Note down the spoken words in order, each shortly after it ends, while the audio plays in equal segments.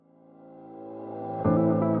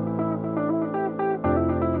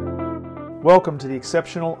Welcome to the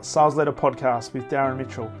Exceptional Sales Leader Podcast with Darren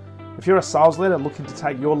Mitchell. If you're a sales leader looking to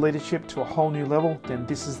take your leadership to a whole new level, then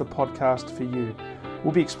this is the podcast for you.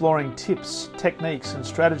 We'll be exploring tips, techniques, and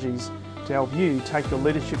strategies to help you take your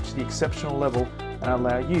leadership to the exceptional level and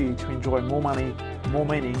allow you to enjoy more money, more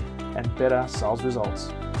meaning, and better sales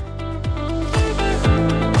results.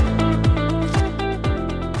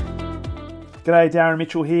 G'day, Darren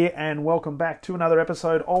Mitchell here, and welcome back to another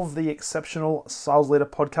episode of the Exceptional Sales Leader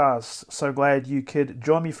Podcast. So glad you could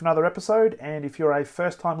join me for another episode, and if you're a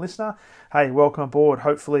first-time listener, hey, welcome aboard.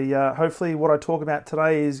 Hopefully what I talk about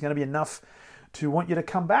today is going to be enough to want you to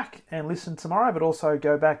come back and listen tomorrow, but also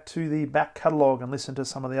go back to the back catalogue and listen to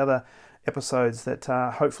some of the other episodes that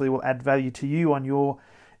hopefully will add value to you on your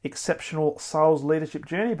exceptional sales leadership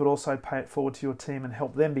journey, but also pay it forward to your team and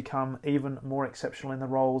help them become even more exceptional in the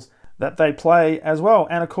roles that they play as well.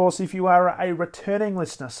 And of course, if you are a returning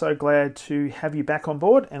listener, so glad to have you back on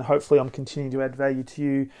board, and hopefully I'm continuing to add value to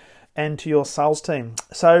you and to your sales team.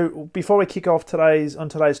 So before we kick off today's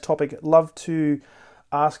topic, I'd love to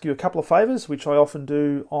ask you a couple of favors, which I often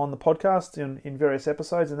do on the podcast in various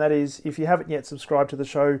episodes, and that is, if you haven't yet subscribed to the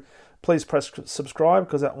show, please press subscribe,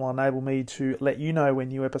 because that will enable me to let you know when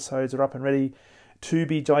new episodes are up and ready to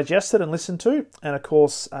be digested and listened to. And of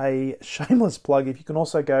course, a shameless plug, if you can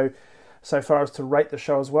also go so far as to rate the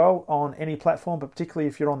show as well on any platform, but particularly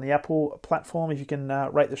if you're on the Apple platform, if you can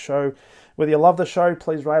rate the show. Whether you love the show,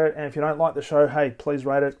 please rate it, and if you don't like the show, hey, please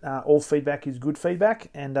rate it. All feedback is good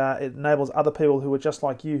feedback, and it enables other people who are just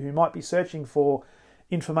like you, who might be searching for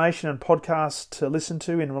information and podcasts to listen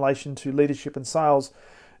to in relation to leadership and sales,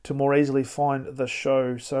 to more easily find the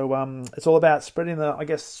show. So it's all about spreading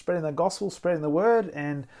the gospel, spreading the word,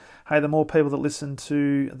 and hey, the more people that listen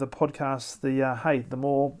to the podcast, the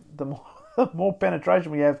more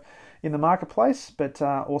penetration we have in the marketplace, but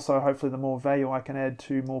also hopefully the more value I can add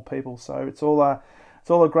to more people. So it's all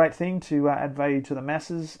a great thing to add value to the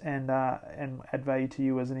masses and add value to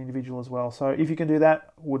you as an individual as well. So if you can do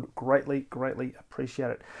that, would greatly appreciate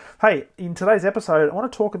it. Hey, in today's episode, I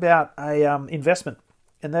want to talk about a investment,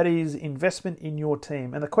 and that is investment in your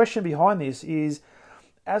team. And the question behind this is,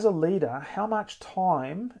 as a leader, how much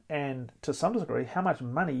time and, to some degree, how much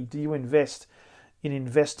money do you invest in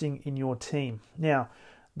investing in your team? Now,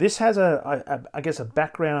 this has a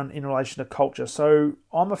background in relation to culture. So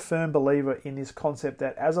I'm a firm believer in this concept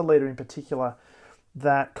that, as a leader in particular,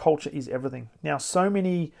 that culture is everything. Now, so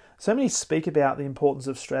many speak about the importance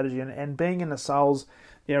of strategy, and being in the sales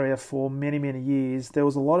area for many years, there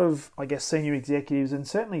was a lot of, senior executives and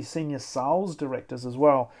certainly senior sales directors as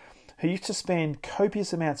well, who used to spend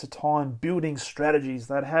copious amounts of time building strategies.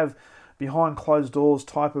 They'd have behind closed doors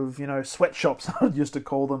type of, sweatshops, I used to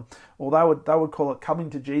call them, or they would call it coming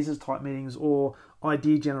to Jesus type meetings, or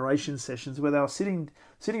idea generation sessions, where they were sitting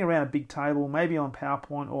around a big table, maybe on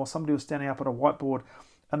PowerPoint, or somebody was standing up at a whiteboard,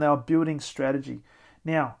 and they were building strategy.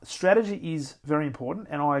 Now, strategy is very important,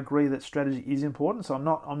 and I agree that strategy is important. So I'm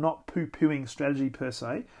not poo-pooing strategy per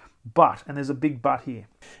se, but, and there's a big but here,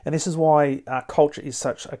 and this is why culture is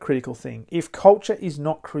such a critical thing. If culture is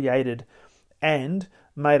not created and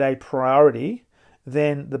made a priority,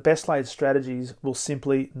 then the best laid strategies will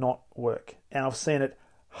simply not work. And I've seen it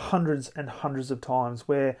hundreds and hundreds of times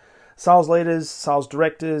where sales leaders, sales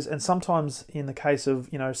directors, and sometimes in the case of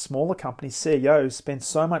smaller companies, CEOs spend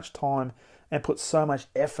so much time and put so much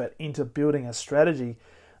effort into building a strategy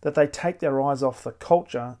that they take their eyes off the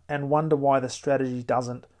culture and wonder why the strategy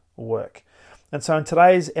doesn't work. And so in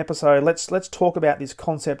today's episode, let's talk about this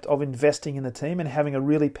concept of investing in the team and having a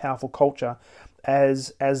really powerful culture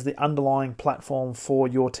as the underlying platform for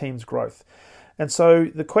your team's growth. And so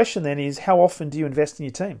the question then is, how often do you invest in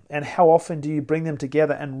your team? And how often do you bring them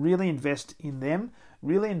together and really invest in them,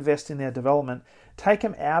 really invest in their development, take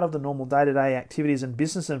them out of the normal day-to-day activities and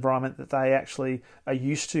business environment that they actually are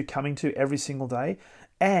used to coming to every single day,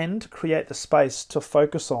 and create the space to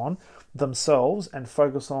focus on themselves and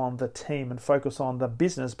focus on the team and focus on the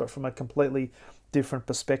business, but from a completely different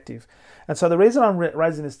perspective. And so the reason I'm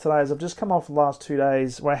raising this today is I've just come off the last 2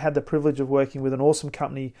 days where I had the privilege of working with an awesome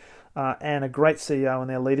company and a great CEO and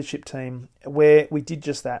their leadership team, where we did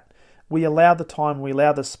just that. We allowed the time, we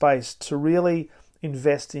allowed the space to really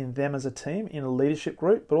invest in them as a team, in a leadership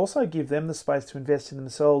group, but also give them the space to invest in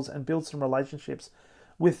themselves and build some relationships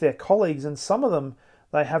with their colleagues, and some of them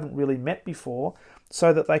they haven't really met before,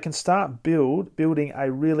 so that they can start building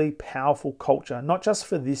a really powerful culture, not just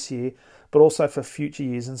for this year, but also for future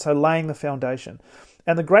years. And so laying the foundation.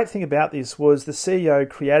 And the great thing about this was the CEO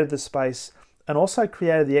created the space and also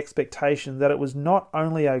created the expectation that it was not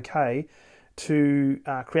only okay to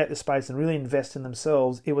create the space and really invest in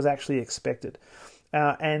themselves, it was actually expected.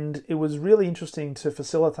 And it was really interesting to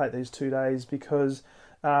facilitate these 2 days because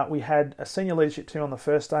we had a senior leadership team on the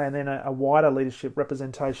first day and then a wider leadership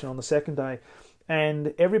representation on the second day.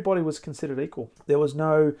 And everybody was considered equal. There was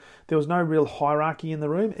no real hierarchy in the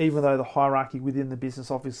room, even though the hierarchy within the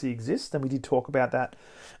business obviously exists, and we did talk about that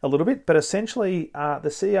a little bit. But essentially, the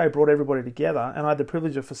CEO brought everybody together, and I had the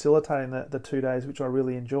privilege of facilitating the 2 days, which I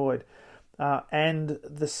really enjoyed. And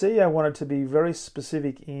the CEO wanted to be very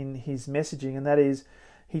specific in his messaging, and that is,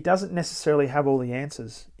 he doesn't necessarily have all the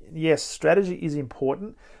answers. Yes, strategy is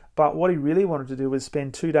important, but what he really wanted to do was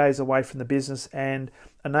spend 2 days away from the business and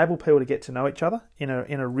enable people to get to know each other in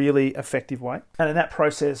a really effective way. And in that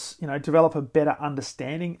process, develop a better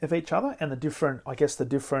understanding of each other and the different,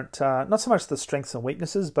 not so much the strengths and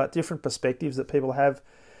weaknesses, but different perspectives that people have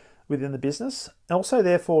within the business. And also,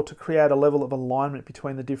 therefore, to create a level of alignment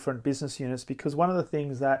between the different business units, because one of the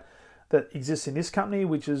things that exists in this company,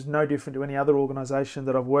 which is no different to any other organisation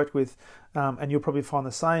that I've worked with, and you'll probably find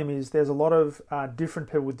the same, is there's a lot of different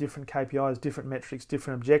people with different KPIs, different metrics,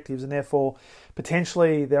 different objectives, and therefore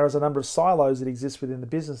potentially there is a number of silos that exist within the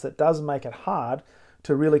business that does make it hard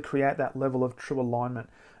to really create that level of true alignment.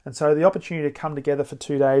 And so the opportunity to come together for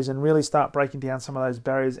 2 days and really start breaking down some of those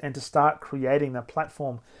barriers and to start creating the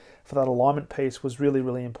platform for that alignment piece was really,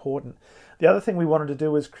 really important. The other thing we wanted to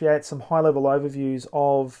do was create some high-level overviews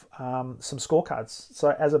of some scorecards.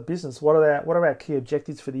 So as a business, what are our key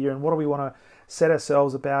objectives for the year, and what do we want to set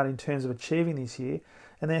ourselves about in terms of achieving this year?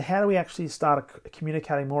 And then how do we actually start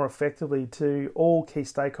communicating more effectively to all key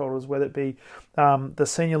stakeholders, whether it be the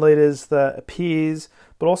senior leaders, the peers,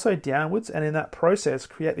 but also downwards, and in that process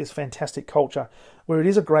create this fantastic culture where it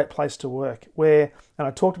is a great place to work, where, and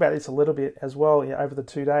I talked about this a little bit as well over the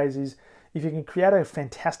 2 days, is if you can create a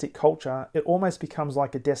fantastic culture, it almost becomes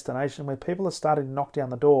like a destination where people are starting to knock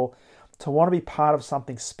down the door to want to be part of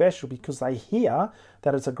something special because they hear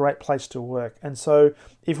that it's a great place to work. And so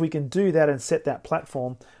if we can do that and set that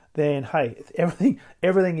platform, then hey,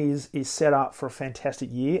 everything is set up for a fantastic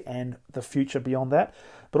year and the future beyond that.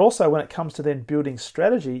 But also when it comes to then building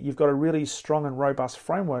strategy, you've got a really strong and robust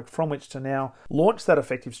framework from which to now launch that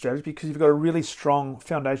effective strategy, because you've got a really strong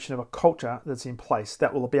foundation of a culture that's in place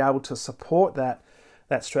that will be able to support that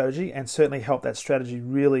strategy and certainly help that strategy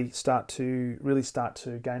really start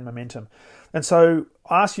to gain momentum. And so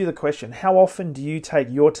I ask you the question, how often do you take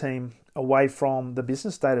your team away from the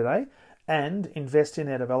business day to day and invest in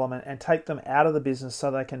their development and take them out of the business so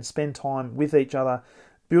they can spend time with each other,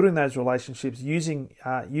 building those relationships, using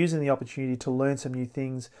the opportunity to learn some new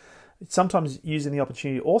things, sometimes using the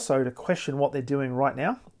opportunity also to question what they're doing right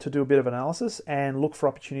now, to do a bit of analysis and look for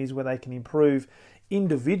opportunities where they can improve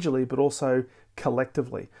individually but also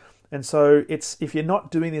collectively. And so if you're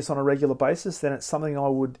not doing this on a regular basis, then it's something I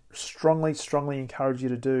would strongly encourage you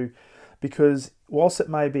to do, because whilst it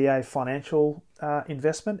may be a financial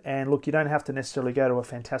investment, and look, you don't have to necessarily go to a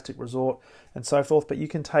fantastic resort and so forth, but you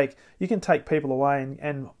can take people away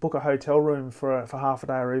and book a hotel room for half a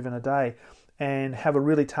day or even a day and have a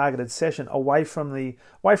really targeted session away from the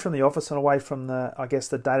office and away from the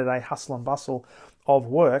day-to-day hustle and bustle of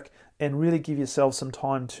work, and really give yourself some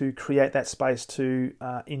time to create that space to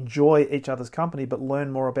enjoy each other's company, but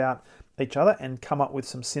learn more about each other and come up with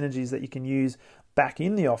some synergies that you can use back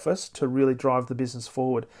in the office to really drive the business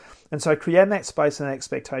forward. And so creating that space and that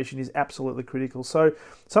expectation is absolutely critical. So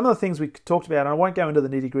some of the things we talked about, and I won't go into the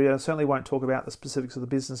nitty-gritty, I certainly won't talk about the specifics of the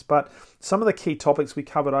business, but some of the key topics we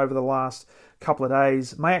covered over the last couple of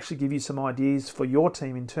days may actually give you some ideas for your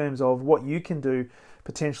team in terms of what you can do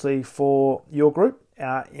potentially for your group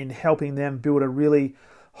in helping them build a really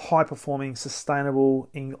high-performing, sustainable,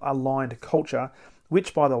 aligned culture,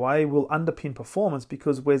 which, by the way, will underpin performance,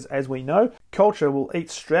 because as we know, culture will eat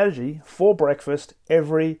strategy for breakfast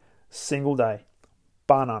every single day,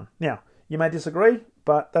 bar none. Now, you may disagree,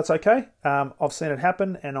 but that's okay. I've seen it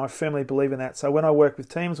happen, and I firmly believe in that. So when I work with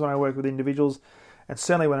teams, when I work with individuals, and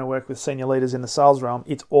certainly when I work with senior leaders in the sales realm,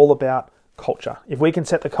 it's all about culture. If we can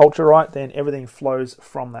set the culture right, then everything flows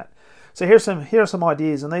from that. So here are some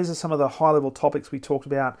ideas, and these are some of the high-level topics we talked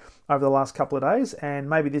about over the last couple of days, and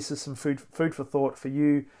maybe this is some food for thought for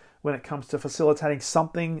you when it comes to facilitating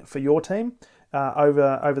something for your team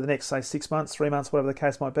over the next, say, 6 months, 3 months, whatever the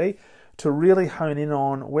case might be, to really hone in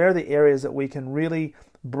on where are the areas that we can really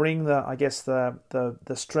bring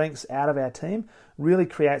the strengths out of our team, really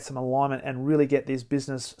create some alignment, and really get this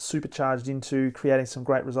business supercharged into creating some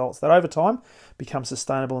great results that over time become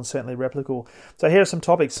sustainable and certainly replicable. So here are some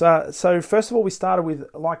topics. So first of all, we started with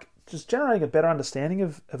just generating a better understanding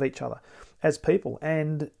of each other as people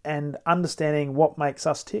and understanding what makes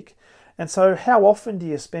us tick. And so how often do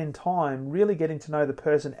you spend time really getting to know the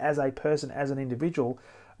person, as an individual,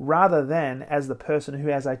 rather than as the person who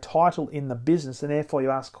has a title in the business, and therefore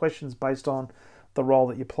you ask questions based on the role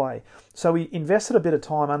that you play. So we invested a bit of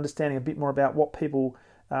time understanding a bit more about what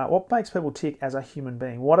makes people tick as a human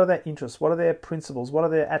being. What are their interests? What are their principles? What are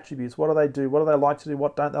their attributes? What do they do? What do they like to do?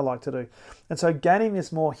 What don't they like to do? And so gaining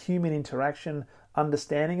this more human interaction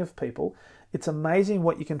understanding of people, it's amazing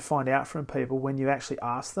what you can find out from people when you actually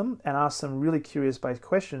ask them really curious based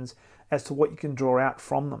questions as to what you can draw out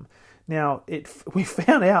from them. Now, we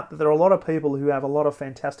found out that there are a lot of people who have a lot of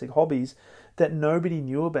fantastic hobbies that nobody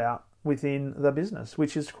knew about within the business,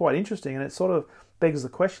 which is quite interesting. And it sort of begs the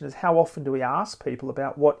question is, how often do we ask people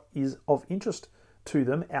about what is of interest to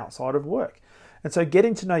them outside of work? And so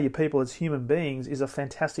getting to know your people as human beings is a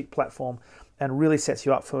fantastic platform and really sets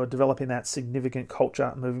you up for developing that significant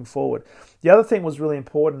culture moving forward. The other thing was really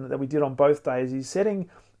important that we did on both days is setting,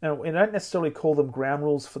 we don't necessarily call them ground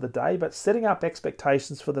rules for the day, but setting up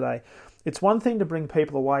expectations for the day. It's one thing to bring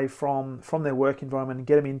people away from their work environment and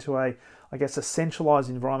get them into a centralized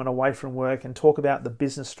environment away from work and talk about the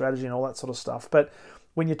business strategy and all that sort of stuff. But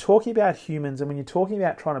when you're talking about humans and when you're talking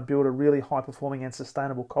about trying to build a really high-performing and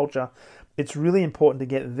sustainable culture, it's really important to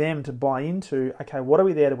get them to buy into, okay, what are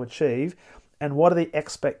we there to achieve and what are the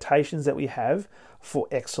expectations that we have for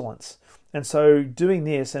excellence? And so doing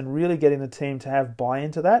this and really getting the team to have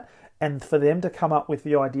buy-in to that and for them to come up with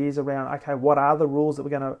the ideas around, okay, what are the rules that we're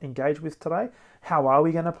going to engage with today? How are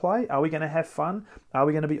we going to play? Are we going to have fun? Are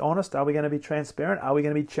we going to be honest? Are we going to be transparent? Are we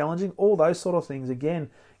going to be challenging? All those sort of things, again,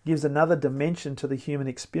 gives another dimension to the human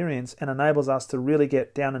experience and enables us to really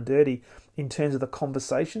get down and dirty in terms of the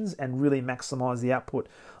conversations and really maximize the output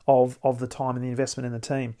of the time and the investment in the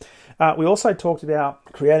team. We also talked about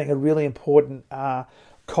creating a really important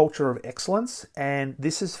culture of excellence, and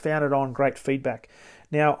this is founded on great feedback.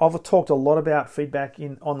 Now, I've talked a lot about feedback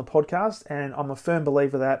on the podcast, and I'm a firm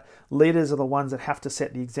believer that leaders are the ones that have to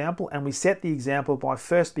set the example, and we set the example by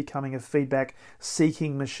first becoming a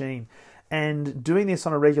feedback-seeking machine. And doing this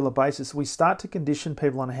on a regular basis, we start to condition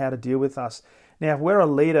people on how to deal with us. Now, if we're a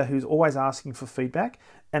leader who's always asking for feedback,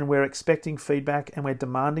 and we're expecting feedback, and we're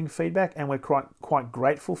demanding feedback, and we're quite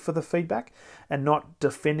grateful for the feedback, and not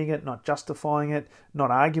defending it, not justifying it,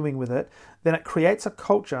 not arguing with it, then it creates a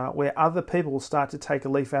culture where other people will start to take a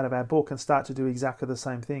leaf out of our book and start to do exactly the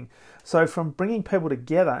same thing. So from bringing people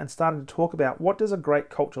together and starting to talk about what does a great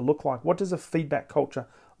culture look like, what does a feedback culture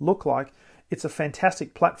look like, it's a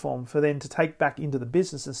fantastic platform for them to take back into the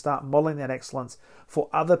business and start modeling that excellence for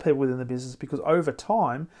other people within the business, because over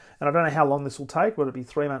time, and I don't know how long this will take, whether it be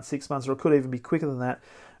 3 months, 6 months, or it could even be quicker than that,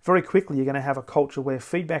 very quickly you're going to have a culture where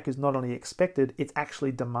feedback is not only expected, it's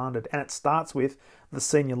actually demanded. And it starts with the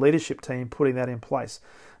senior leadership team putting that in place.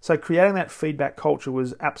 So creating that feedback culture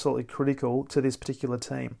was absolutely critical to this particular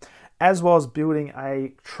team, as well as building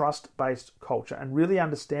a trust-based culture and really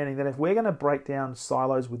understanding that if we're going to break down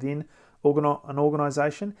silos within an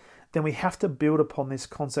organization, then we have to build upon this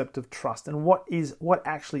concept of trust and what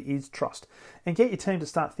actually is trust, and get your team to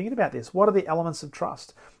start thinking about this. What are the elements of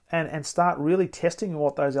trust? And start really testing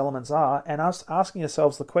what those elements are, and us asking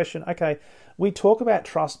ourselves the question, okay, we talk about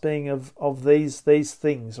trust being of these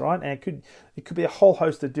things, right? And it could be a whole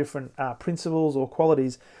host of different principles or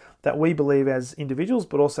qualities that we believe as individuals,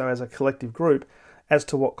 but also as a collective group, as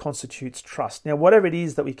to what constitutes trust. Now, whatever it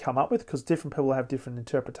is that we come up with, because different people have different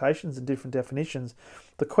interpretations and different definitions,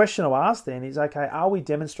 the question to ask then is, okay, are we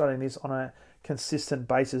demonstrating this on a consistent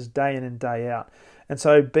basis day in and day out? And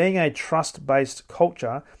so being a trust-based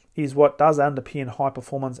culture is what does underpin high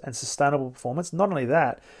performance and sustainable performance. Not only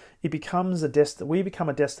that, we become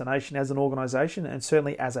a destination as an organization and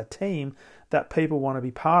certainly as a team that people want to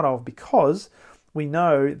be part of, because we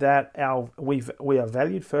know that we are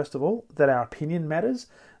valued, first of all, that our opinion matters,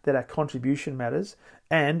 that our contribution matters,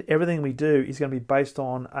 and everything we do is going to be based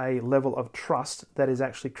on a level of trust that is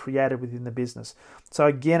actually created within the business. So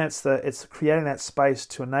again, it's creating that space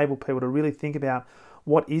to enable people to really think about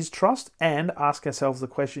what is trust and ask ourselves the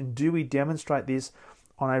question, do we demonstrate this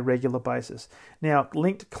on a regular basis? Now,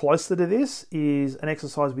 linked closely to this is an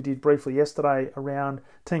exercise we did briefly yesterday around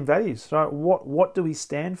team values. So what do we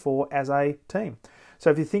stand for as a team? So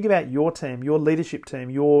if you think about your team, your leadership team,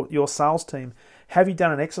 your sales team, have you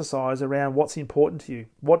done an exercise around what's important to you?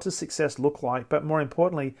 What does success look like? But more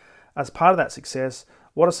importantly, as part of that success,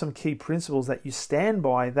 what are some key principles that you stand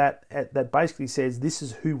by that basically says this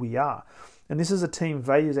is who we are? And this is a team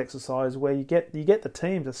values exercise where you get the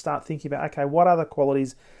team to start thinking about, okay, what are the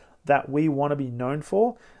qualities that we want to be known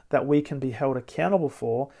for, that we can be held accountable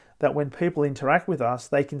for, that when people interact with us,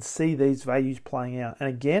 they can see these values playing out. And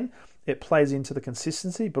again, it plays into the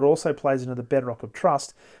consistency, but also plays into the bedrock of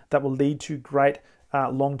trust that will lead to great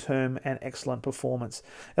long-term and excellent performance.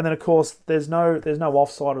 And then, of course, there's no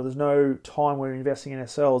offside, or there's no time we're investing in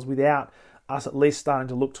ourselves without us at least starting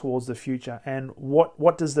to look towards the future. And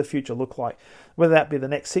what does the future look like? Whether that be the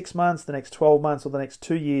next 6 months, the next 12 months, or the next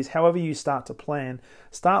 2 years, however you start to plan,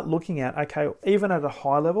 start looking at, okay, even at a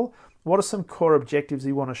high level, what are some core objectives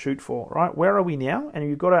you want to shoot for, right? Where are we now? And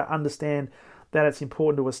you've got to understand that it's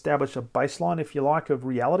important to establish a baseline, if you like, of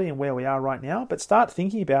reality and where we are right now. But start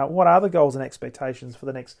thinking about what are the goals and expectations for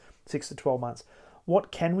the next 6 to 12 months.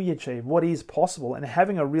 What can we achieve? What is possible? And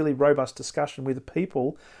having a really robust discussion with the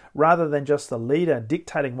people, rather than just the leader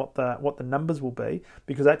dictating what the numbers will be,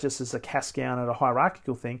 because that just is a cascade and a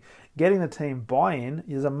hierarchical thing. Getting the team buy-in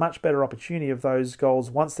is a much better opportunity of those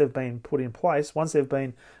goals once they've been put in place, once they've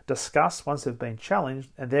been discussed, once they've been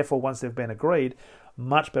challenged, and therefore once they've been agreed.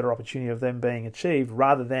 Much better opportunity of them being achieved,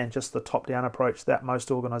 rather than just the top-down approach that most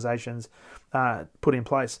organisations put in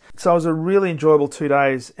place. So it was a really enjoyable 2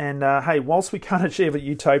 days, and hey, whilst we can't achieve a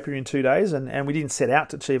utopia in 2 days, and we didn't set out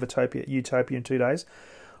to achieve a utopia in 2 days,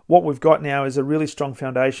 what we've got now is a really strong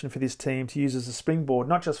foundation for this team to use as a springboard,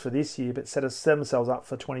 not just for this year, but set themselves up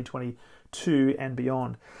for 2022 and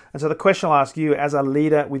beyond. And so the question I'll ask you as a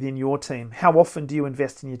leader within your team, how often do you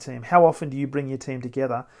invest in your team? How often do you bring your team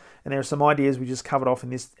together? And there are some ideas we just covered off in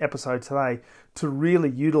this episode today to really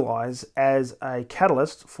utilize as a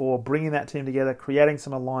catalyst for bringing that team together, creating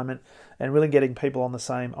some alignment, and really getting people on the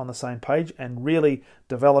same page, and really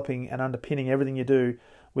developing and underpinning everything you do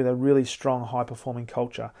with a really strong, high-performing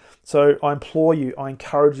culture. So I implore you, I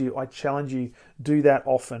encourage you, I challenge you, do that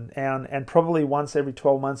often. And probably once every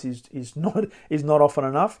 12 months is not often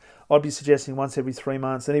enough. I'd be suggesting once every 3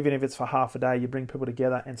 months, and even if it's for half a day, you bring people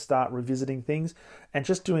together and start revisiting things and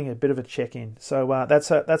just doing a bit of a check-in. So that's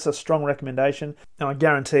a strong recommendation, and I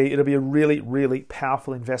guarantee it'll be a really, really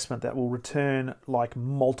powerful investment that will return like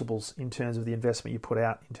multiples in terms of the investment you put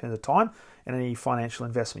out in terms of time and any financial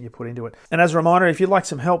investment you put into it. And as a reminder, if you'd like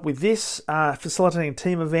some help with this, facilitating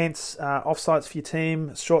team events, offsites for your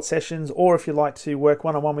team, short sessions, or if you'd like to work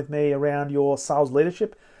one-on-one with me around your sales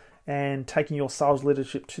leadership and taking your sales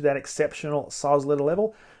leadership to that exceptional sales leader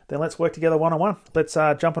level, then let's work together one-on-one. Let's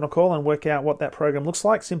jump on a call and work out what that program looks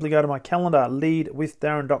like. Simply go to my calendar,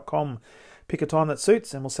 leadwithdarren.com. Pick a time that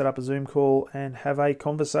suits, and we'll set up a Zoom call and have a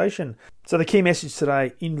conversation. So the key message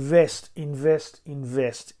today, invest in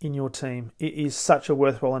your team. It is such a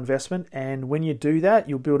worthwhile investment, and when you do that,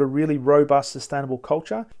 you'll build a really robust, sustainable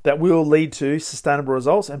culture that will lead to sustainable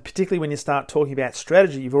results, and particularly when you start talking about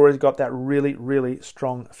strategy, you've already got that really, really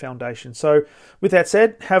strong foundation. So with that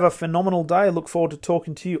said, have a phenomenal day. I look forward to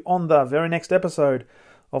talking to you on the very next episode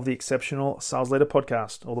of the Exceptional Sales Leader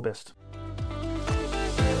Podcast. All the best.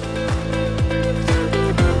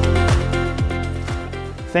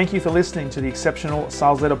 Thank you for listening to the Exceptional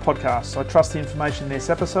Sales Leader Podcast. I trust the information in this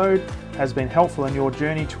episode has been helpful in your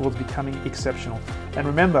journey towards becoming exceptional. And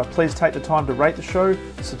remember, please take the time to rate the show,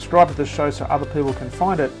 subscribe to the show so other people can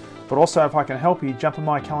find it. But also, if I can help you, jump on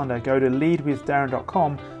my calendar, go to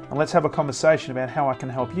leadwithdarren.com, and let's have a conversation about how I can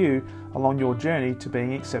help you along your journey to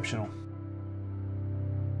being exceptional.